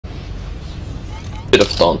Bit of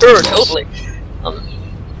taunt. Sure, totally.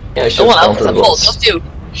 Yeah, No one else is at fault, just you.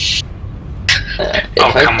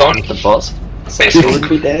 If I taunted the boss, Cecil would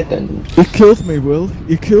be dead, and You killed me, Will.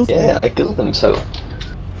 You killed me. yeah, I killed him. So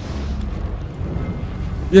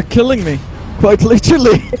You're killing me. Quite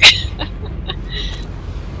literally.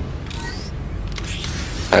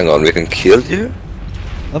 Hang on, we can kill you?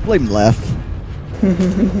 I blame left.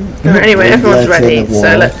 Anyway, everyone's ready,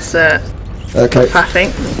 so let's Okay.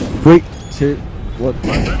 faffing. 3, 2, 1.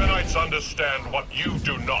 Revanites understand what you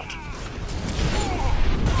do not.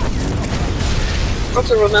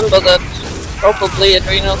 Also remember that probably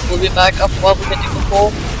Adrenals will be back up while we're hitting the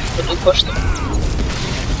wall, but we'll push them.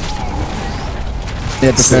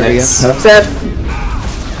 Yeah, the very end. Serve.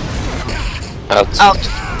 Out. Out.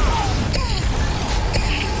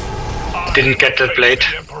 Didn't get that blade.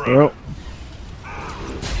 Well.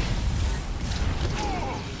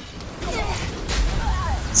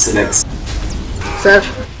 Select. Serve.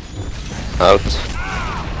 Out.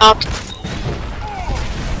 Out.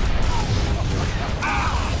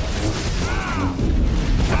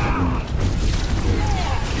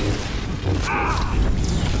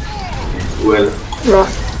 Well.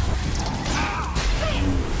 Wrath.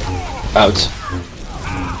 out.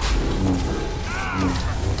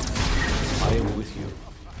 I am with you.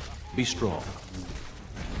 Be strong.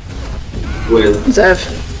 Well. Serve.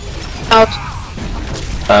 Out.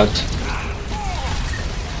 Out.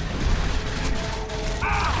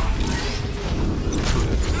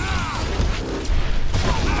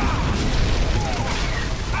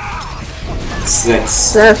 Select.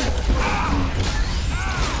 Serve.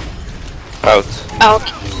 Out. Out.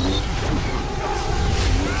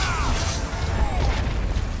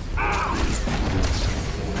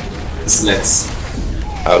 Select.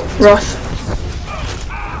 Out. Wrath.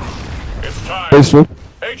 It's time. Please, Will.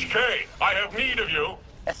 HK, I have need of you.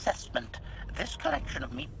 Assessment. This collection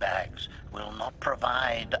of meat bags will not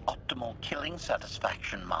provide optimal killing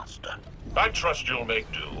satisfaction, Master. I trust you'll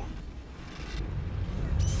make do.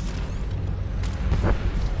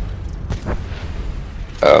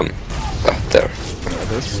 There.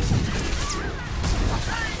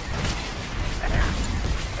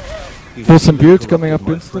 There's some builds coming up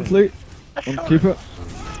instantly. On Keeper.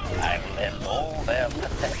 I will end all their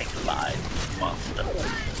pathetic lives, Master.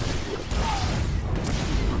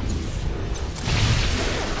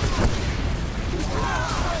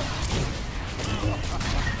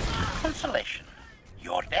 Consolation.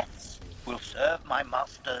 Your deaths will serve my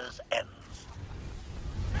master's ends.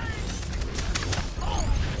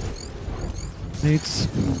 Needs.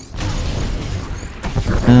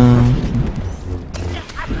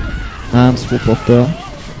 And swap off there.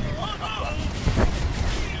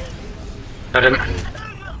 Got him.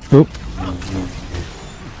 Cool.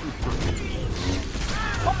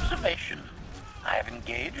 Observation. I have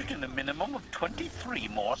engaged in a minimum of 23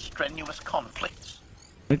 more strenuous conflicts.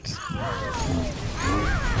 Right.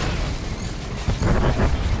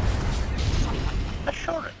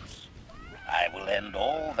 Assurance. I will end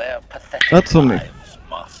all their pathetic That's on me. lives,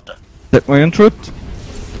 Master. Take my interrupt.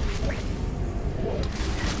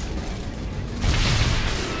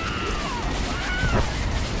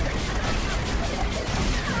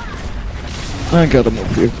 I got him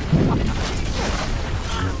off you.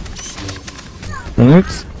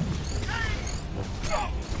 Alright.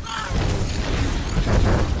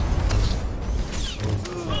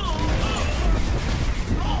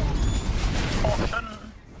 Caution.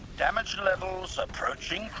 Damage levels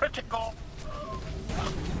approaching critical.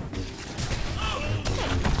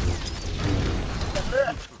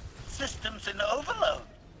 Alert. Systems in overload.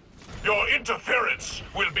 Your interference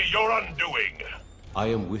will be your undoing. I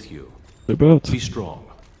am with you. About. Be strong.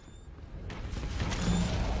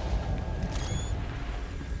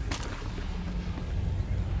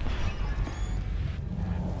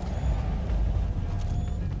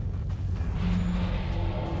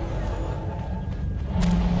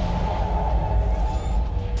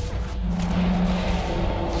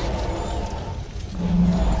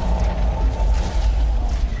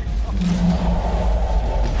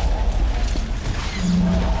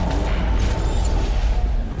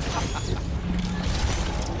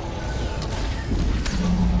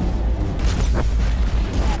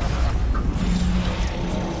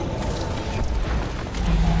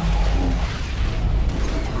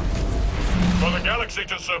 For the galaxy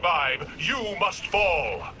to survive, you must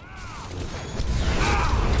fall.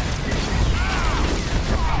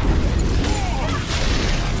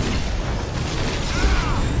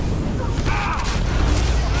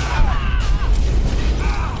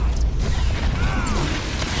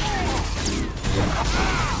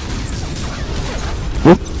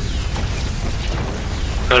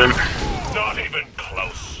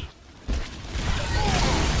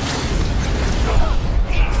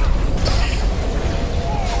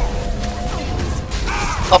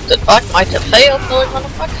 back might have failed, no run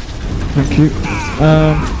it back. Thank you.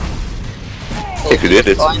 If you did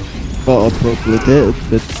it. Fine. Well, I probably did,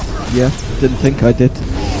 but yeah, didn't think I did.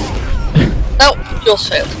 No, yours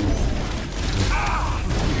failed.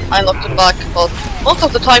 I knocked it back, but most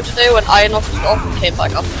of the time today when I knocked it off, it came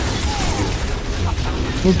back up.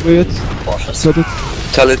 Was weird. Cautious. Got it.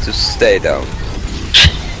 Tell it to stay down.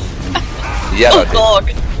 Yeah, Oh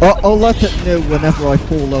dog! I'll let it know whenever I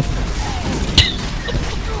fall off.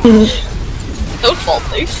 Don't fall,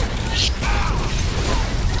 please.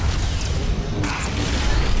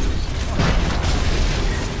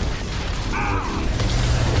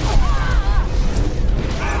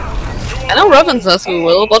 I know Revan says we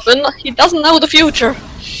will, but then he doesn't know the future.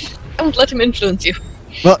 Don't let him influence you.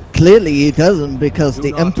 Well, clearly he doesn't, because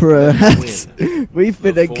the Emperor has... We've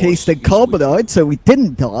been encased in carbonite, so we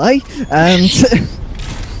didn't die, and...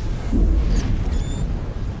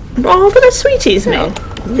 Oh, but they're sweeties, man.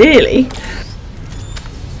 Really?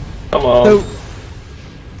 Come on. So,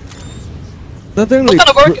 not only It's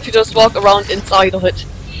gonna work if you just walk around inside of it.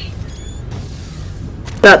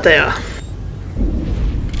 That they are.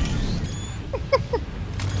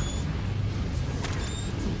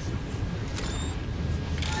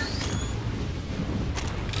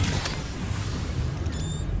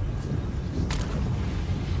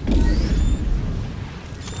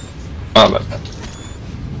 Oh, my bad.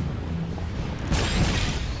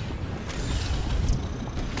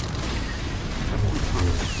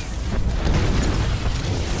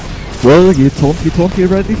 Well, you taunt me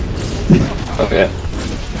already? Okay.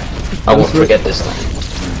 I won't forget this time.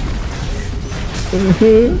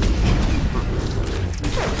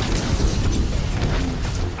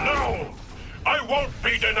 No! I won't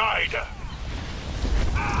be denied!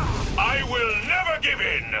 I will never give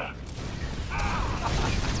in!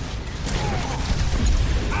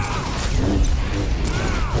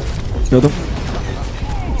 Got him.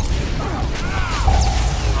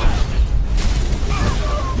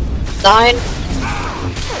 Nine.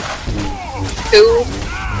 2.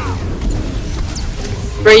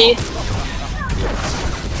 3.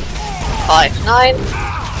 5. 9.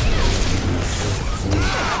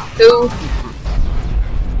 2.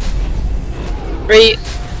 3.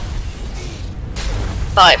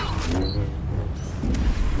 5.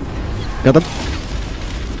 Got him.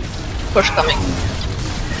 Push coming.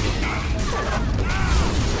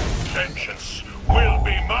 Vengeance will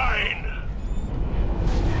be mine!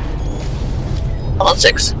 1 on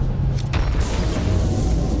 6.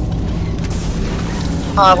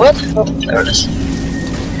 What? Oh, there it is.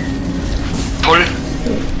 Pull.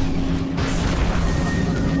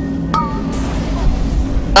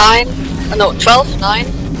 9. No, 12. 9.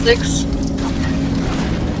 6.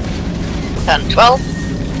 10. 12.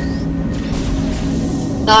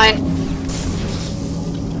 9.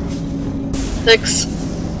 6.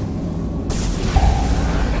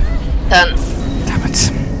 10. Damn it.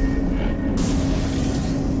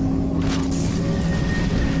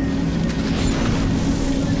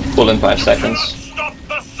 Full in 5 seconds. Stop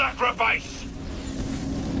the sacrifice!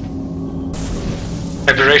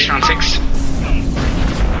 Aberration on 6.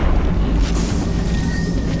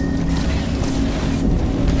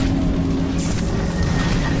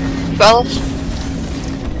 Twelve.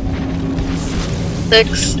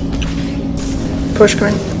 6. Push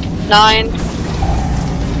coming. 9.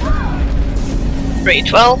 3.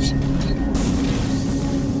 12.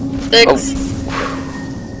 6.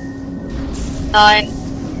 9.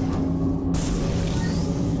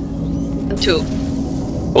 And 2.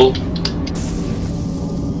 Full.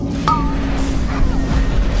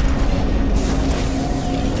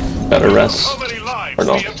 Better rest. How many lives Or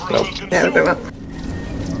no, the Emperor no. will consume? Yeah, we'll go up.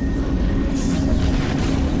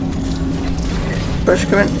 Push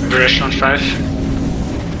coming. Aberration on 5.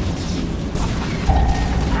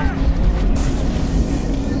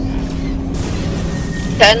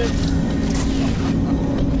 Ten.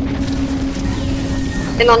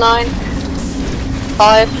 In on 9.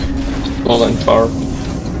 5. Full in 4.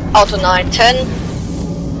 Out on 9. 10.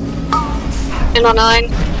 In on 9.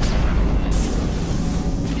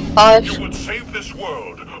 5. You would save this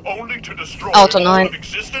world only to destroy Out on all 9. of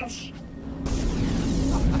existence?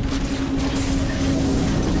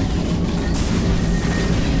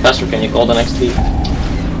 Master, can you call the next thief?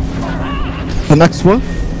 The next one?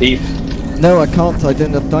 Thief. No, I can't. I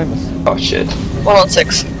don't have timers. Oh shit. 1 on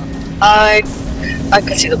 6. I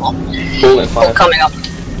can see them all. Full in All 5. coming up.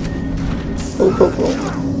 Pull, pull, pull.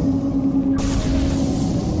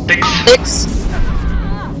 6. 6.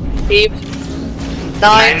 Keep.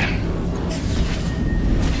 9.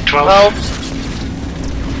 12. 12.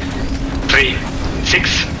 3.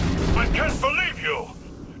 6. I can't believe you!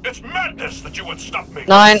 It's madness that you would stop me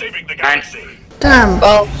 9. from saving the galaxy. Damn.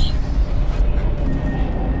 12.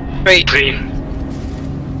 3. 3.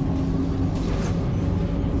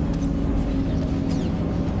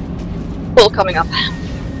 Full coming up.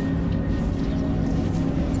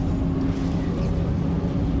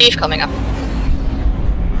 Eve coming up.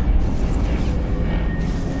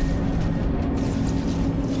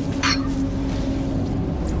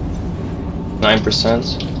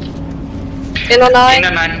 %. Inner 9.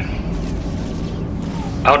 Inner 9.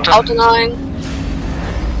 Outer. Outer 9.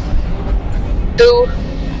 2.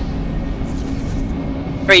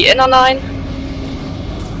 3. Inner 9.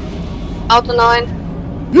 Outer 9.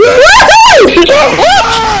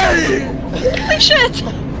 Holy shit!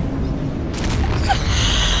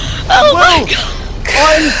 Oh my god!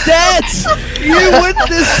 I'm dead! You win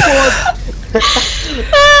this one!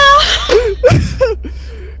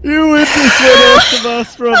 You win this one after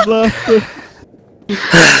Master of Laughter.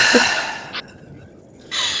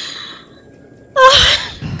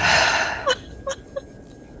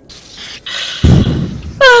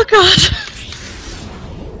 Oh god!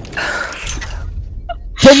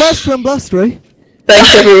 So Master and Blaster, eh?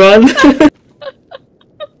 Thanks everyone.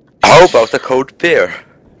 How about a cold beer?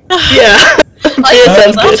 Yeah.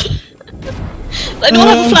 I sounds that. I don't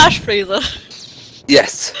have a flash freezer.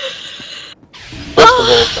 Yes. First of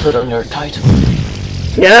all, put on your title.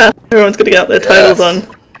 Yeah, everyone's gonna get their titles on.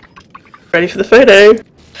 Ready for the photo.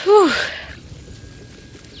 Whew.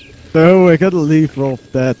 No, I gotta leave off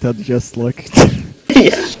that and just like...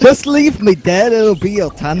 Yeah. Just leave me dead, it'll be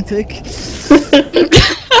authentic.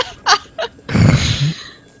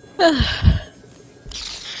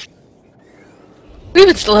 We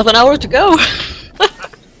would still have an hour to go.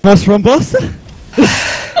 Master and Blaster?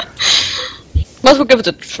 Might as well give it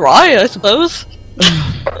a try, I suppose.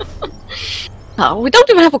 No, we don't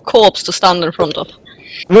even have a corpse to stand in front of.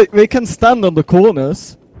 We can stand on the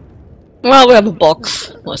corners. Well, we have a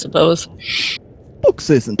box, I suppose. Box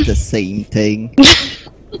isn't the same thing.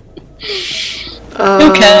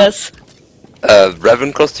 Who cares?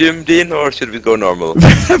 Revan costume, Dean, or should we go normal?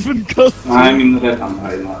 Revan costume. I'm in Revan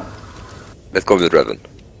Hard Mode. Let's go with Revan.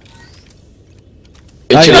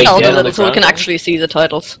 Did you Turn like down the a end of little the so we can ground? actually see the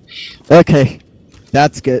titles. Okay,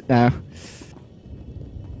 that's good now.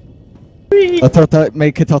 I thought that'd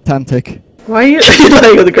make it authentic. Why are you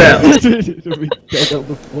lying on the ground? We dead on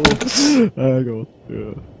the floor. Oh god,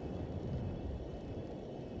 yeah.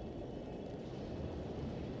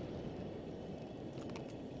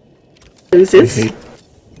 Who's this?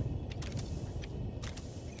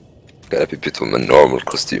 Gotta be put on a normal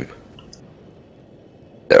costume.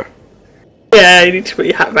 There. Yeah, you need to put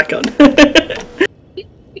your hat back on.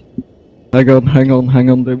 Hang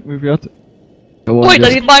on, don't move yet. Go on, Wait, I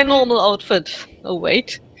just- need my normal outfit. Oh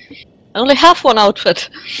wait. I only have one outfit.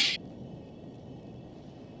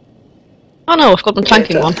 Oh no, I've got the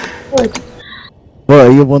tanking one.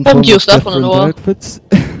 Well, you want Haven't one used with that one in a different while. outfits?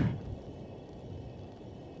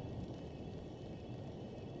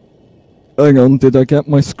 Hang on, did I get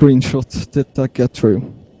my screenshot? Did that get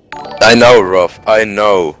through? I know, Ruff. I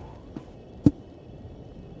know.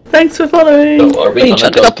 Thanks for following. So are we Hey, gonna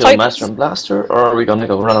check go that kill title. Master and Blaster, or are we gonna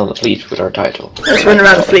go run on the fleet with our title? Let's run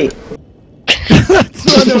around the fleet. Let's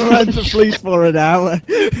run around the fleet for an hour.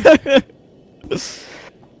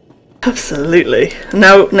 Absolutely.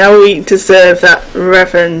 Now we deserve that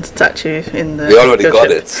Reverend statue in the. We already good got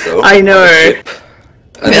ship. it, so. I know.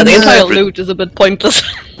 And Yeah, the it's entire every- loot is a bit pointless.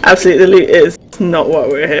 Absolutely, the loot is not what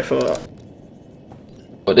we're here for.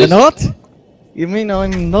 What Why is not? You mean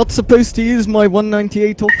I'm not supposed to use my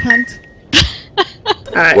 198 offhand?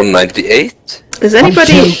 Alright. 198? Does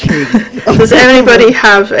anybody joking. does anybody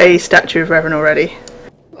have a statue of Revan already?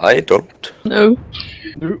 I don't. No.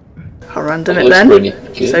 I'll random That it looks then. pretty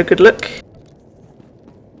good. So good luck.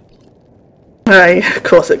 Aye, of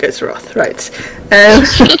course it goes to Roth. Right.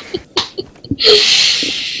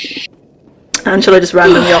 And shall I just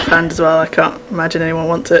randomly offhand as well? I can't imagine anyone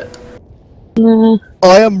wants it. No.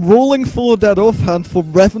 I am rolling for that offhand for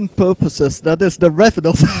Revan purposes. That is the Revan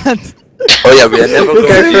offhand. Oh yeah, we are never going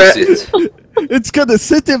Go to for use it. It's gonna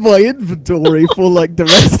sit in my inventory for like the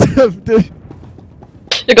rest of the.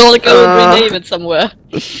 You're gonna go and rename it somewhere.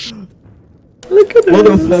 Look at One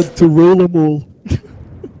this. offhand to roll them all.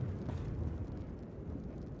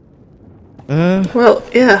 Well,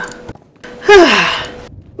 yeah.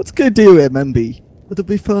 Let's go do MMB. It'll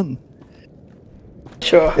be fun.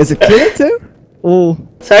 Sure. Is it Kirito? Or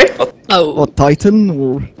Sorry? Oh. Titan?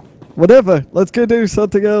 Or whatever. Let's go do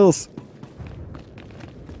something else.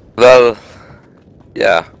 Well,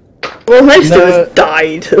 yeah. Well, most No. of us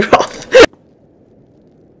died, Roth.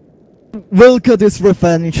 Will got his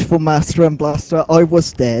revenge for Master and Blaster. I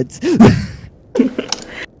was dead.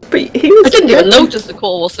 But he was. I didn't even notice the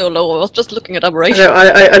core was so low. I was just looking at aberration. No,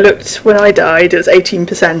 I looked when I died. It was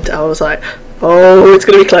 18%. I was like, oh, it's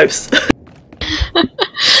gonna be close.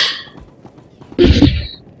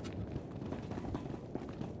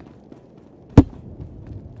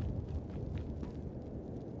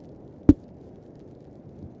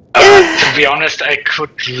 To be honest, I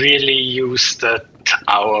could really use that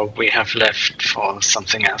hour we have left for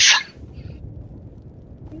something else.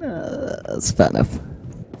 That's fair enough.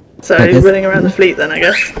 So I guess- running around the fleet then, I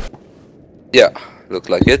guess. Yeah, look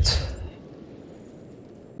like it.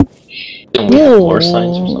 Can we have more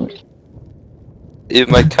signs or something?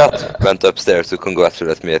 Even my cat went upstairs to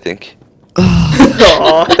congratulate me, I think.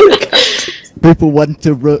 Aw. People went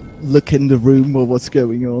to look in the room or what's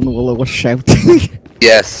going on while I was shouting.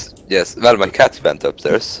 Yes, yes. Well, my cat went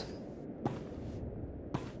upstairs.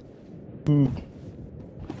 No,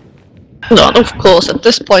 of course, at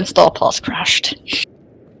this point Star Pass crashed.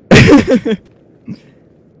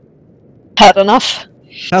 Had enough.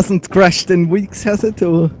 Hasn't crashed in weeks, has it?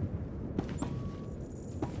 Or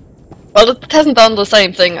Well, it hasn't done the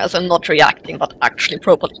same thing as I'm not reacting, but actually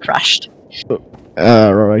properly crashed.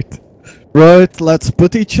 right. Right, let's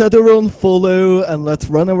put each other on follow and let's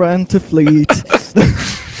run around to fleet.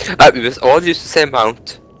 We must all use the same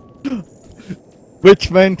mount. Which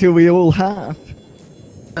mount do we all have?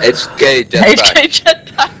 HK jetpack. HK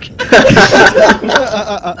jetpack!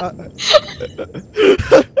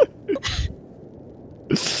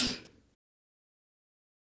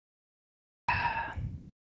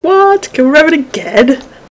 What? Can we have it again?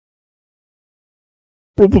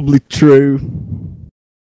 Probably true.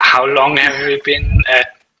 How long have we been at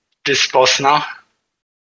this boss now?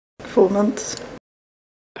 4 months.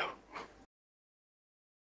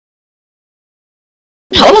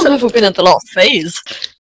 How long have we been at the last phase?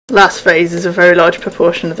 Last phase is a very large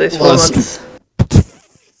proportion of those 4 Last- months.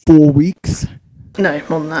 4 weeks. No,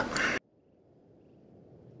 more than that.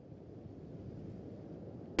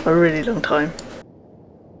 A really long time.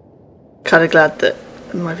 Kinda glad that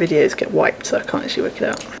my videos get wiped so I can't actually work it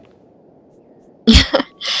out.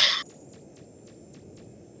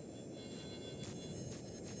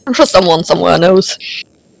 I'm sure someone somewhere knows.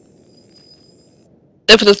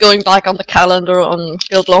 If it is going like on the calendar on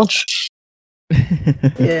Guild Launch.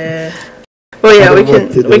 Yeah. Well, yeah, I we don't know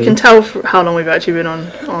what to we do. can tell how long we've actually been on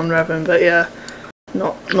Revan, but yeah,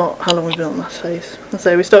 not how long we've been on last phase. I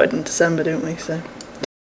say we started in December, didn't we? So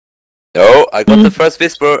No, I got the first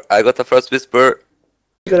whisper. I got the first whisper.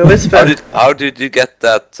 you got a whisper. How did you get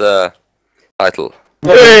that title?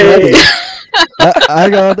 Hey!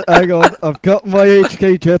 Hang on. I've got my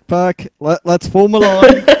HK jetpack. Let's form a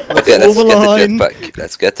line. Okay, let's form a get the line. jetpack.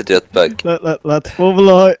 Let's get the jetpack. Let's form a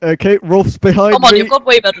line. Okay, Rolf's behind Come on, me. you've got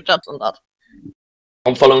way better jets than that.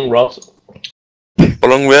 I'm following Ross.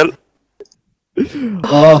 Following well.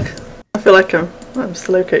 Oh, I feel like I'm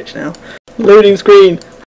slow coach now. Loading screen.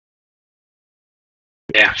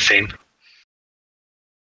 Yeah, same.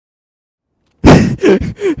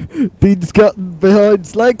 Dean's gotten behind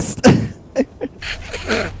Slex.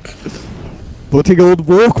 Putting on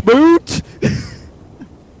walk mode.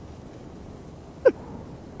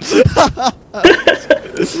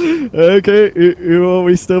 Okay, who are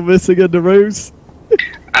we still missing in the rows?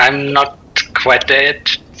 I'm not quite there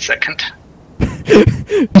yet. Second.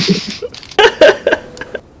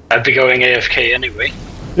 I'll be going AFK anyway.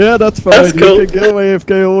 Yeah, that's fine. That's cool. You can go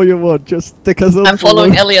AFK all you want. Just stick us on. I'm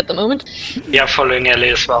following Ellie at the moment. Yeah, following Ellie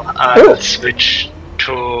as well. I'll switch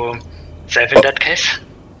to Zev in that case.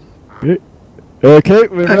 Okay,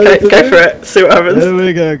 we're ready Okay, to go do for it. See what happens. There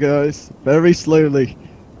we go, guys. Very slowly.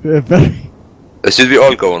 We're very. Should we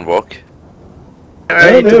all go and walk? I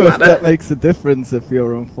Alright, don't know doesn't if that matter. makes a difference if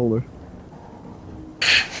you're on follow.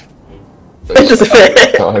 It doesn't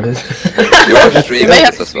fit. God. You are You streaming may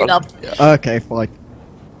have this to as well. speed up. Okay, fine.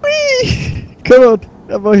 Whee! Come on.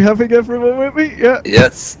 Am I having everyone with me? Yeah.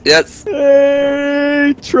 Yes, yes.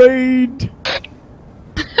 Hey, trained.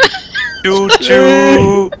 Choo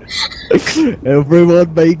choo.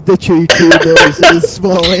 Everyone make the choo choo noises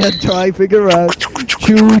while we are driving around.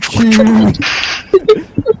 Choo choo.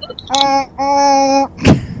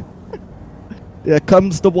 Here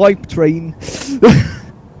comes the wipe train.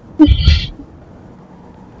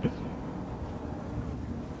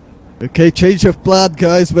 Okay, change of plan,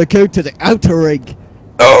 guys. We're going to the outer ring.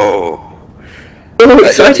 Oh. Oh,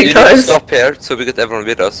 exciting you need to times. stop here so we get everyone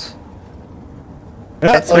with us.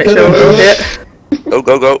 Yeah, Let's make okay, sure we're all here. Go,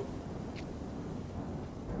 go, go.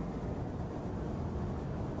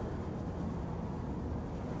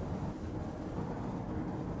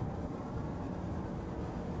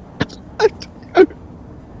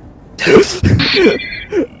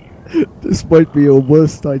 This might be your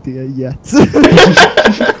worst idea yet.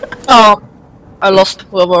 Oh, I lost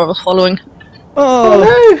whoever I was following.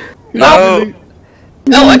 Oh No!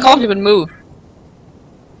 Oh, I can't even move.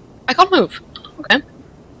 I can't move. Okay.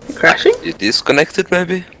 You crashing? You disconnected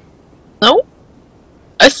maybe? No.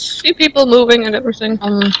 I see people moving and everything.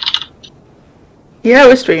 Yeah,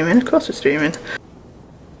 we're streaming. Of course we're streaming.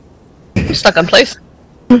 Stuck in place.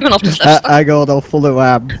 Even off the left. I got a follow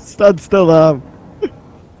Ab. Stand still, Ab.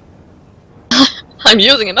 I'm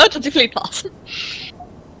using emergency fleet pass.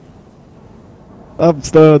 I'm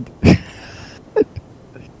stood.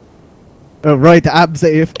 Oh, right, Ab's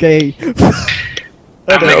AFK.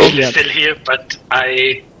 I'm No. actually still here, but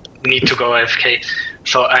I need to go AFK.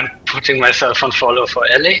 So I'm putting myself on follow for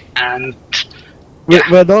Ellie, and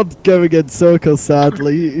We're not going in circles,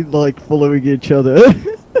 sadly, like following each other.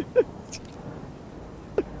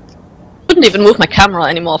 Couldn't even move my camera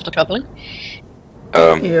anymore after traveling.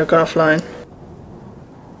 You're gone offline.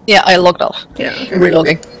 Yeah, I logged off. Yeah. I'm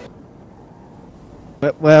relogging.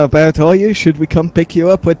 Whereabout are you? Should we come pick you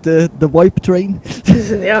up with the wipe train?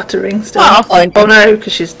 She's in the outer ring still. I'll find Oh you. no,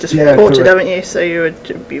 because she's just Yeah, reported, correct. haven't you? So you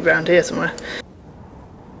would be around here somewhere.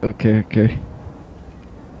 Okay.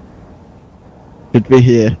 Should be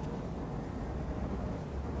here.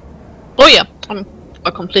 Oh yeah, I'm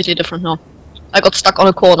completely different now. I got stuck on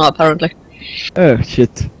a corner apparently. Oh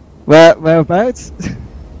shit. Whereabouts?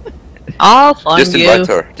 I'll find Just you. invite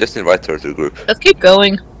her. Just invite her to the group. Let's keep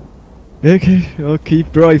going. Okay, I'll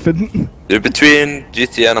keep driving. You're between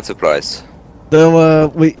GTN and supplies. So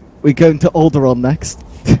we're going to Alderaan next.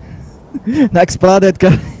 Next planet,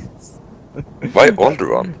 guys. Why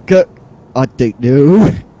Alderaan? Go. I don't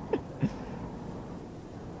know.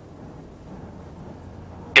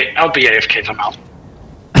 okay, I'll be AFK for now.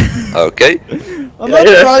 Okay. I'm not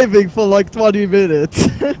Yeah. driving for like 20 minutes.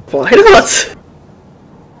 Why not?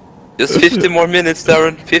 Just 50 more minutes,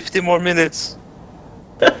 Darren. 50 more minutes.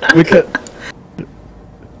 We can.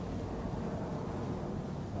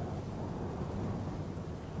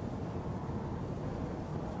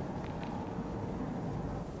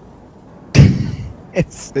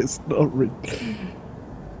 It's not real.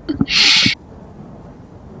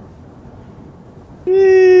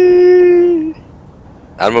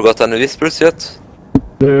 Elmo got any whispers yet?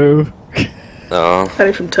 No. No.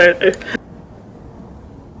 Only from Toto.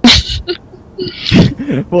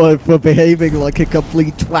 Well, for behaving like a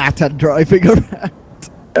complete twat and driving around.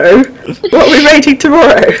 Oh? What are we rating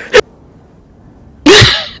tomorrow?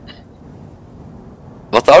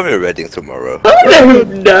 What are we raiding tomorrow? I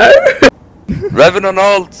don't know. Revan on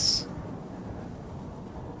alts!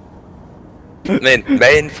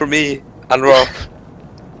 Main for me and Roth.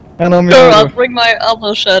 And I'm Sure, I'll here. bring my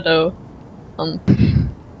other shadow.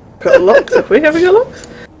 Got locks? Have we ever got locks?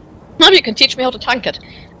 Maybe you can teach me how to tank it.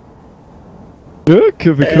 Yeah,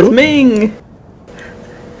 could be There's cool. Ming!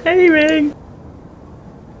 Hey Ming!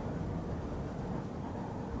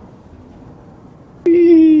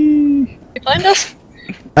 You find us?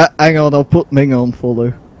 Hang on, I'll put Ming on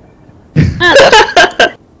follow.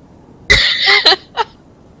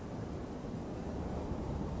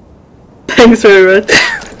 Thanks very much.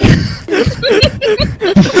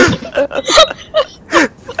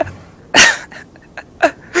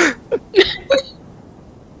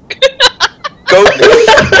 Go!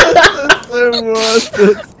 So worth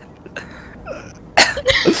it.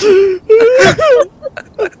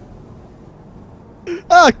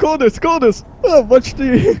 Ah, corners! Oh, watch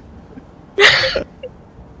the.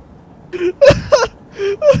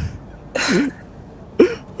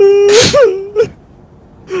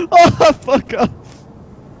 Oh, fuck off!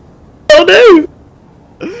 Oh no!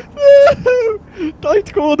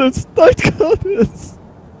 Tight corners! I think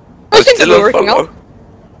Still we're on working follow. out.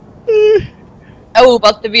 Oh,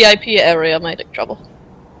 but the VIP area might have trouble.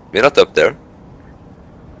 We're not up there.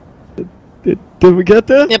 Did we get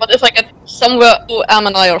there? Yeah, but if I get somewhere, oh, Am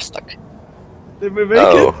and I are stuck. Did we make it?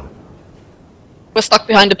 No. We're stuck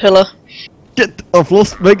behind a pillar. Shit, I've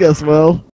lost Meg as well.